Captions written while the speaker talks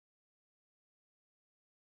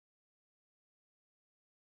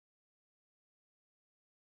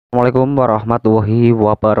Assalamualaikum warahmatullahi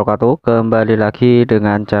wabarakatuh. Kembali lagi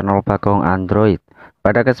dengan channel Bagong Android.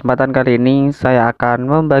 Pada kesempatan kali ini saya akan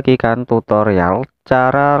membagikan tutorial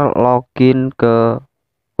cara login ke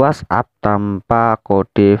WhatsApp tanpa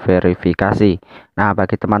kode verifikasi. Nah,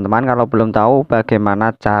 bagi teman-teman kalau belum tahu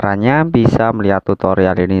bagaimana caranya, bisa melihat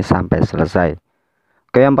tutorial ini sampai selesai.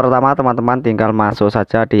 Oke, yang pertama teman-teman tinggal masuk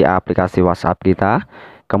saja di aplikasi WhatsApp kita.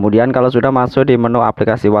 Kemudian kalau sudah masuk di menu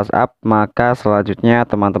aplikasi WhatsApp, maka selanjutnya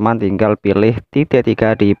teman-teman tinggal pilih titik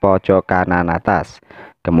 3 di pojok kanan atas.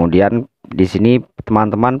 Kemudian di sini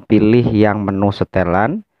teman-teman pilih yang menu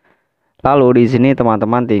setelan. Lalu di sini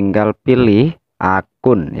teman-teman tinggal pilih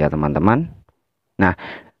akun ya teman-teman. Nah,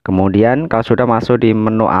 kemudian kalau sudah masuk di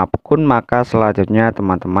menu akun, maka selanjutnya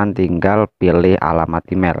teman-teman tinggal pilih alamat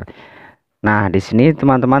email. Nah, di sini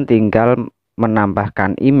teman-teman tinggal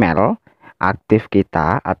menambahkan email aktif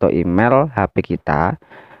kita atau email HP kita.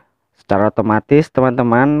 Secara otomatis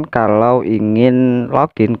teman-teman kalau ingin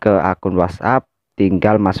login ke akun WhatsApp,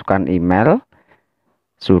 tinggal masukkan email,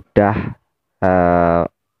 sudah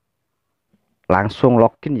langsung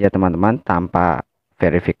login ya teman-teman tanpa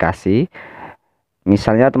verifikasi.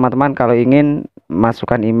 Misalnya teman-teman kalau ingin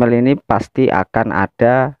masukkan email ini, pasti akan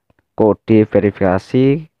ada kode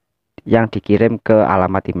verifikasi yang dikirim ke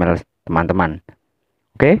alamat email teman-teman.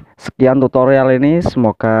 Oke, sekian tutorial ini,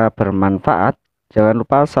 semoga bermanfaat. Jangan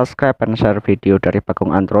lupa subscribe dan share video dari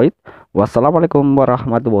Bagong Android. Wassalamualaikum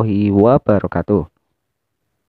warahmatullahi wabarakatuh.